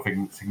harder to show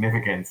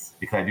significance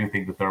because I do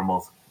think the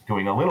thermal's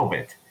doing a little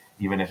bit,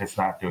 even if it's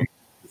not doing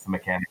it's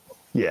mechanical.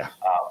 Yeah.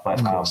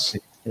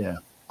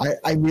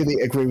 I really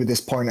agree with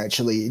this point,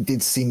 actually. It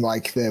did seem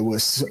like there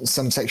was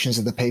some sections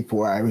of the paper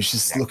where I was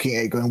just looking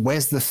at it going,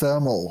 where's the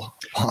thermal?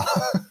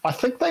 I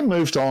think they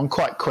moved on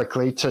quite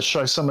quickly to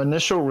show some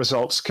initial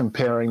results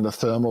comparing the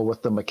thermal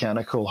with the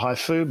mechanical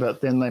HIFU, but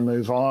then they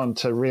move on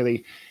to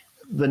really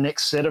the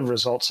next set of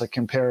results are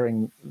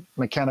comparing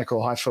mechanical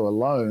HIFU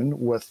alone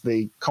with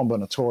the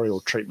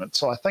combinatorial treatment.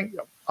 So I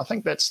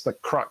think that's the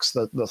crux,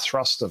 the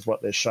thrust of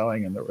what they're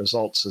showing in the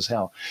results is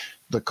how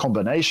the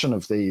combination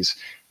of these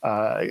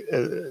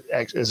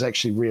is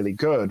actually really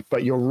good.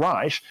 But you're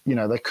right,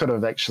 they could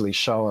have actually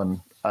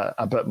shown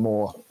a bit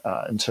more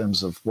in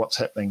terms of what's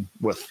happening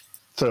with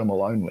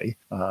thermal only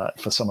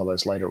for some of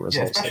those later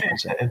results. Yeah,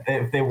 especially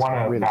if they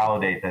want to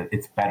validate that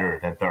it's better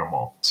than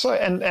thermal. So,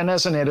 and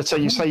as an editor,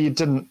 you say you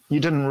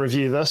didn't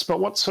review this, but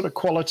what sort of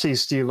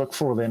qualities do you look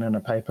for then in a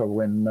paper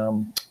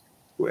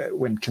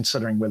when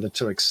considering whether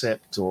to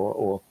accept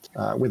or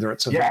whether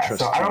it's of interest?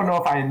 So I don't know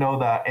if I know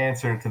the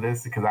answer to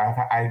this because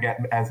I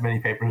get as many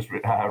papers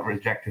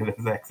rejected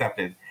as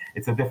accepted.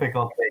 It's a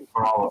difficult thing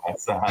for all of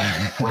us,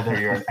 whether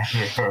you're an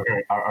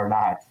editor or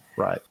not.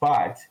 Right.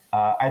 But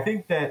I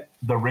think that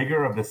the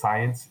rigor of the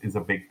science is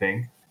a big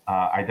thing.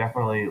 I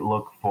definitely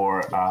look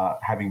for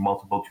having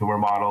multiple tumor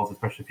models,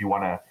 especially if you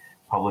want to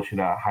publish in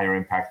a higher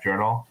impact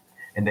journal.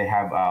 And they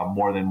have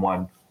more than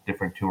one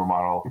different tumor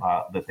model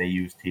that they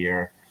used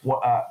here.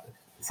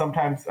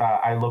 Sometimes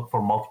I look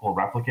for multiple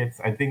replicates.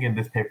 I think in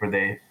this paper,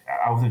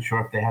 I wasn't sure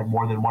if they had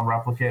more than one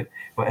replicate,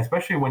 but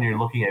especially when you're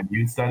looking at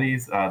immune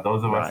studies,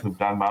 those of us who've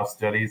done mouse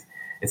studies,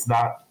 it's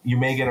not, you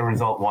may get a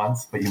result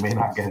once, but you may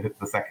not get it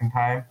the second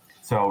time.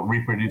 So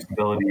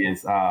reproducibility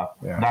is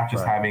not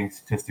just having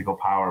statistical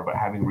power, but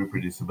having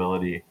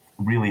reproducibility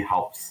really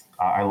helps.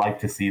 I like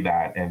to see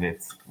that. And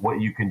it's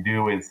what you can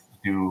do is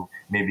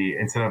maybe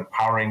instead of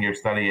powering your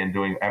study and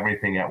doing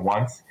everything at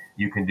once,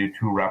 you can do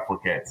 2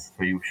 replicates.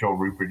 So you show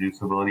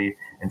reproducibility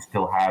and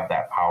still have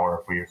that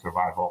power for your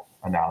survival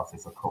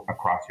analysis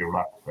across your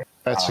replicate.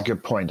 That's a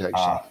good point,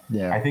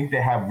 actually. I think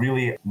they have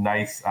really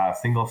nice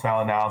single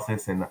cell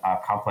analysis and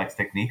complex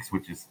techniques,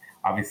 which is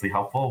obviously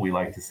helpful. We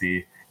like to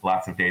see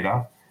lots of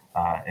data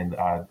and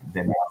the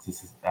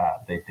analysis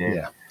they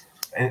did.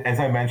 as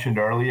I mentioned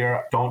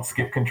earlier, don't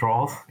skip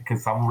controls,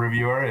 because some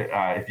reviewer,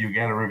 if you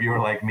get a reviewer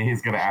like me,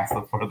 is going to ask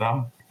them for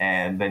them.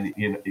 And then,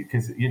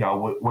 because,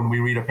 when we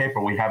read a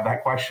paper, we have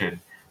that question,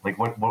 like,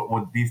 what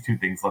would these two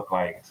things look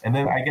like? And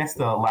then I guess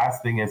the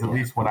last thing is, at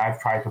least when I've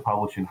tried to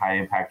publish in high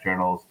impact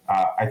journals,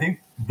 I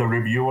think the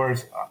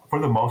reviewers, for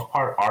the most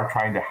part, are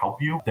trying to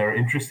help you. They're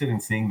interested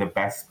in seeing the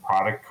best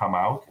product come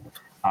out.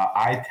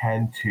 I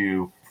tend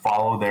to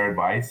follow their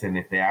advice, and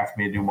if they ask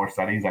me to do more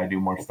studies, I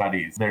do more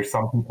studies. There's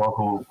some people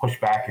who push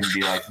back and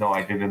be like, no,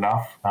 I did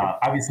enough.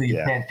 Obviously,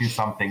 you can't do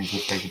some things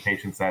if there's a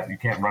patient that you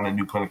can't run a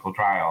new clinical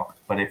trial,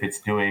 but if it's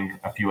doing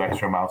a few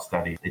extra mouse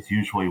studies, it's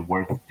usually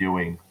worth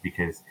doing,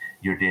 because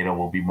your data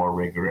will be more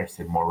rigorous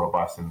and more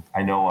robust. And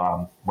I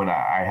know when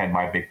I had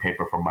my big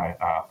paper for my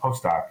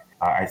postdoc,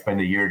 I spent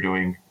a year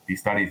doing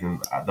these studies,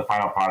 and the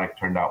final product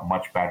turned out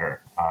much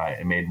better.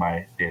 It made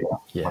my data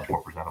much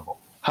more presentable.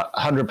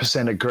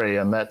 100% agree,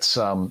 and that's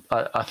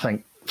I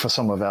think for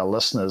some of our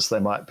listeners,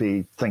 they might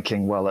be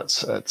thinking, well,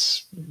 it's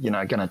going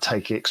to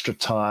take extra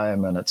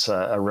time, and it's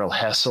a real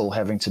hassle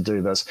having to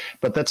do this.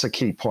 But that's a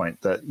key point,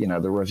 that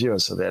the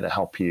reviewers are there to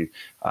help you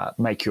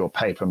make your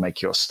paper,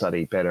 make your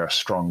study better,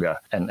 stronger,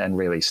 and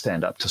really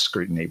stand up to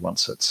scrutiny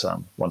once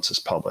it's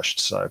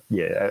published. So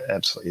yeah,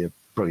 absolutely.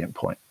 Brilliant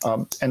point.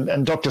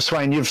 And Dr.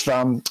 Swain,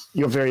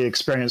 you're very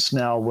experienced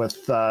now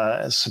with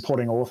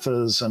supporting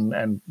authors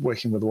and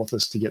working with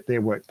authors to get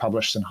their work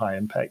published in high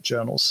impact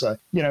journals. So,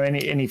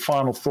 any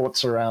final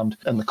thoughts around,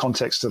 in the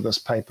context of this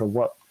paper,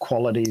 what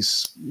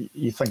qualities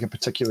you think are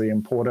particularly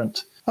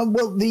important?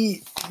 Well,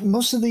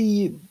 most of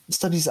the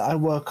studies that I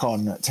work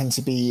on tend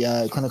to be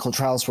clinical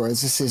trials,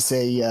 whereas this is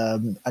a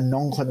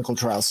non-clinical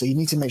trial. So you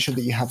need to make sure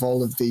that you have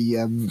all of the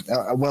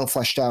a well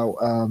fleshed out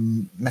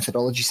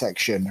methodology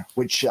section,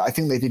 which I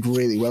think they did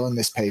really well in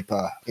this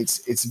paper.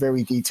 It's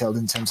very detailed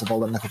in terms of all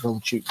the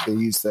methodology they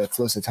use: the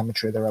flow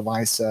cytometry, the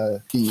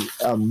ELISA,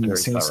 the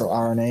single cell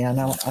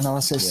RNA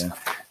analysis. Yeah.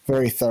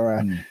 Very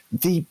thorough.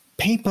 The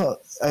paper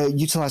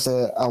utilized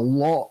a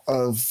lot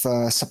of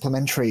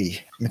supplementary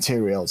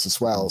materials as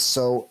well.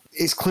 So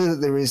it's clear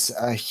that there is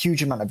a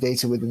huge amount of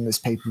data within this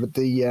paper, but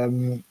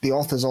the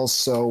authors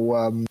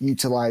also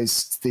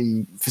utilized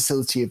the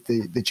facility of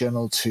the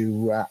journal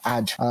to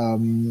add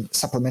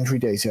supplementary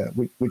data,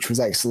 which was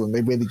excellent.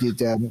 They really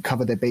did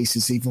cover their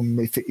bases, even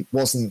if it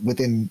wasn't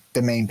within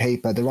the main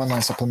paper. Their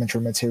online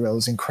supplementary material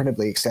is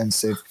incredibly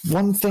extensive.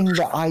 One thing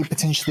that I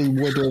potentially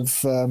would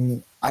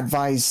have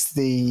advised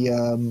the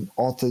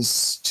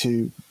authors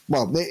to,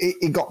 well,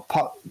 it got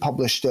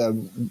published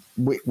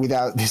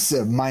without this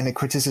minor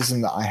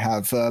criticism that I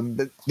have.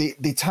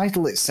 The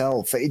title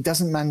itself, it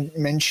doesn't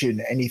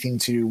mention anything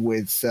to do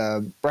with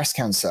breast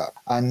cancer,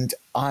 and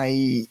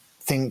I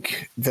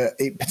think that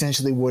it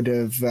potentially would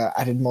have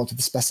added more to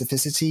the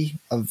specificity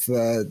of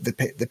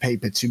the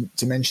paper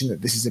to mention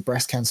that this is a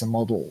breast cancer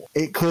model.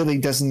 It clearly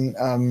didn't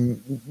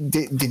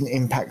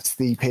impact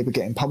the paper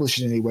getting published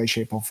in any way,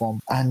 shape, or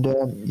form. And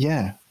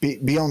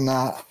beyond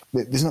that,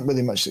 there's not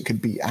really much that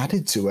could be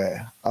added to it,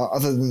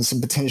 other than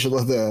some potential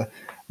other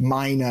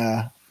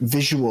minor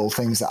visual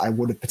things that I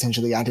would have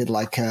potentially added,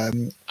 like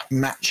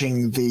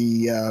matching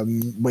the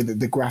way that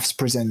the graphs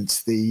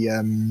present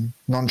the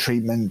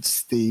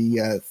non-treatment,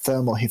 the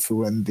thermal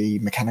HIFU and the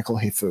mechanical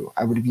HIFU.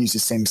 I would have used the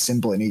same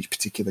symbol in each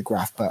particular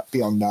graph, but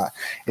beyond that,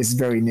 it's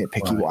very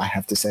nitpicky what I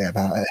have to say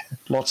about it.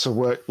 Lots of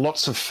work,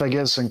 lots of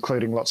figures,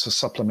 including lots of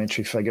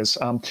supplementary figures.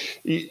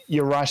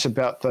 You're right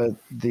about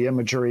the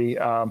imagery.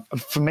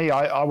 For me,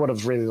 I would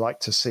have really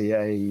liked to see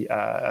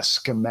a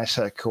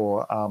schematic,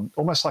 or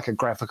almost like a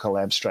graphical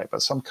abstract,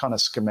 but some kind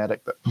of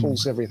schematic that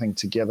pulls everything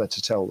together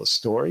to tell the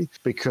story,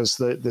 because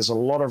there's a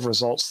lot of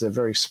results. They're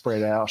very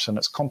spread out, and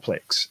it's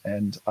complex.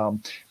 And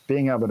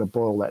being able to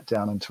boil that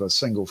down into a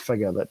single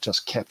figure that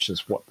just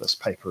captures what this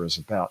paper is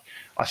about,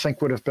 I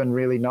think would have been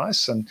really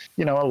nice. And,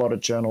 a lot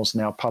of journals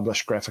now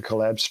publish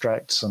graphical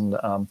abstracts, and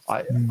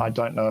I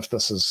don't know if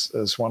this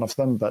is one of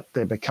them, but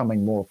they're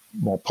becoming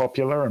more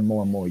popular and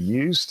more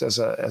used as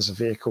a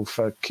vehicle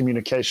for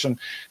communication.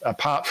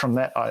 Apart from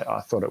that, I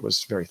thought it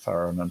was very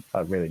thorough and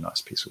a really nice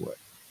piece of work.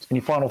 Any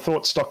final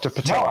thoughts, Dr.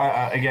 Patel? No,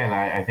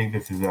 I think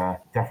this is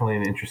definitely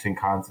an interesting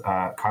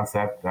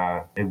concept.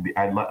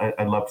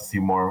 I'd love to see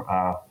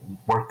more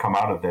work come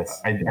out of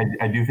this.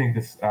 I do think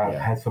this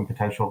has some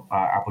potential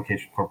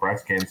application for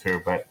breast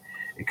cancer, but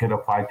it could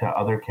apply to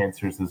other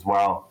cancers as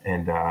well.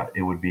 And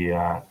it would be,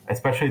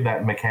 especially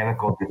that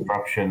mechanical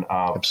disruption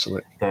of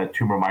the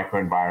tumor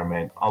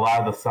microenvironment. A lot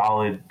of the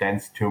solid,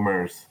 dense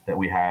tumors that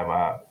we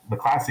have, the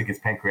classic is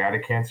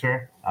pancreatic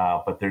cancer,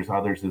 but there's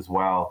others as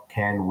well.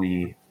 Can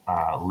we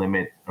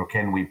limit, or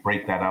can we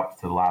break that up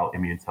to allow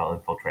immune cell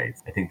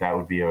infiltrates? I think that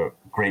would be a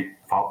great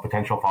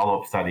potential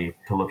follow-up study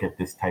to look at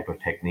this type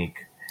of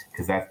technique,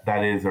 because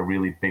that is a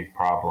really big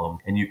problem.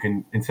 And you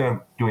can, instead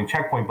of doing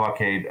checkpoint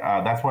blockade,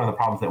 that's one of the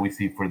problems that we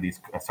see for these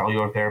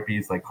cellular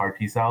therapies like CAR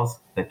T cells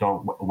that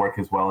don't work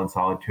as well in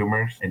solid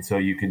tumors. And so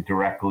you can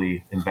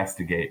directly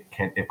investigate,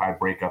 if I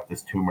break up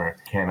this tumor,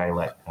 can I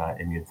let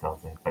immune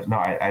cells in? But no,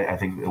 I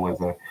think it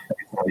was a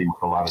study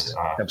with a lot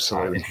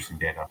of interesting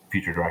data,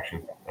 future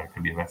direction.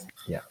 for the investment.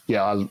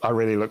 Yeah. I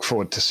really look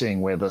forward to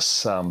seeing where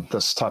this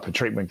this type of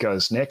treatment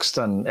goes next.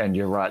 And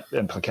you're right,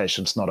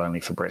 implications not only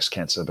for breast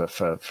cancer, but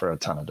for a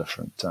ton of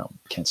different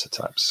cancer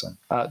types.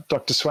 So,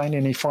 Dr. Swain,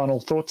 any final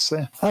thoughts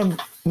there?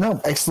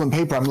 No, excellent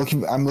paper.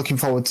 I'm looking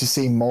forward to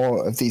seeing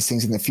more of these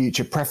things in the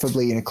future,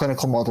 preferably in a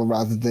clinical model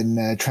rather than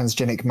a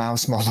transgenic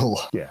mouse model.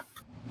 Yeah.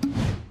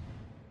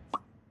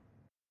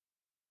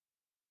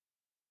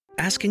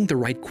 Asking the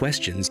right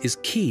questions is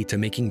key to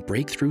making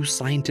breakthrough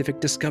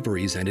scientific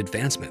discoveries and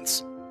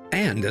advancements.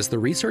 And as the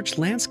research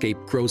landscape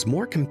grows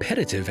more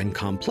competitive and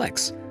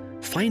complex,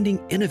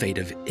 finding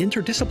innovative,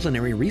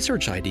 interdisciplinary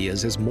research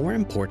ideas is more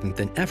important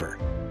than ever.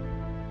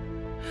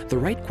 The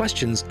right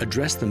questions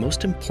address the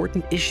most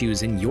important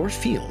issues in your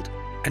field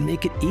and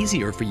make it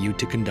easier for you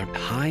to conduct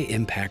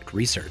high-impact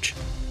research.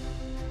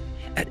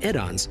 At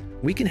Edons,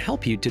 we can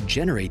help you to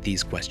generate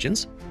these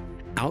questions,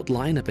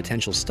 outline a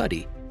potential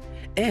study,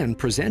 and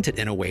present it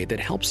in a way that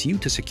helps you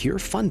to secure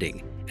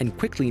funding and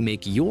quickly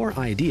make your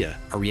idea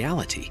a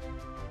reality.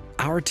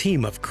 Our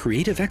team of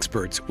creative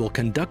experts will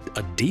conduct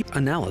a deep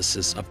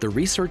analysis of the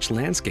research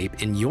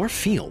landscape in your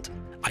field,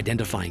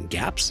 identifying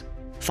gaps,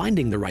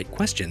 finding the right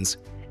questions,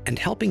 and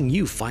helping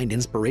you find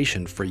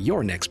inspiration for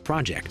your next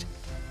project.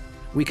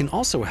 We can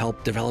also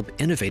help develop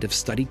innovative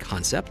study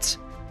concepts,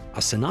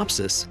 a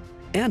synopsis,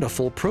 and a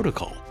full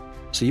protocol,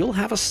 so you'll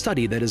have a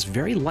study that is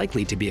very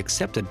likely to be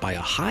accepted by a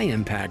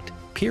high-impact,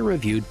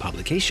 peer-reviewed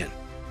publication.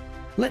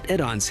 Let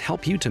Edons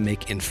help you to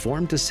make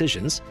informed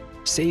decisions,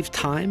 save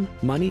time,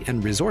 money,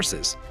 and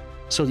resources,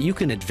 so that you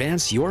can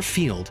advance your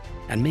field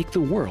and make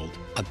the world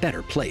a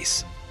better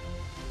place.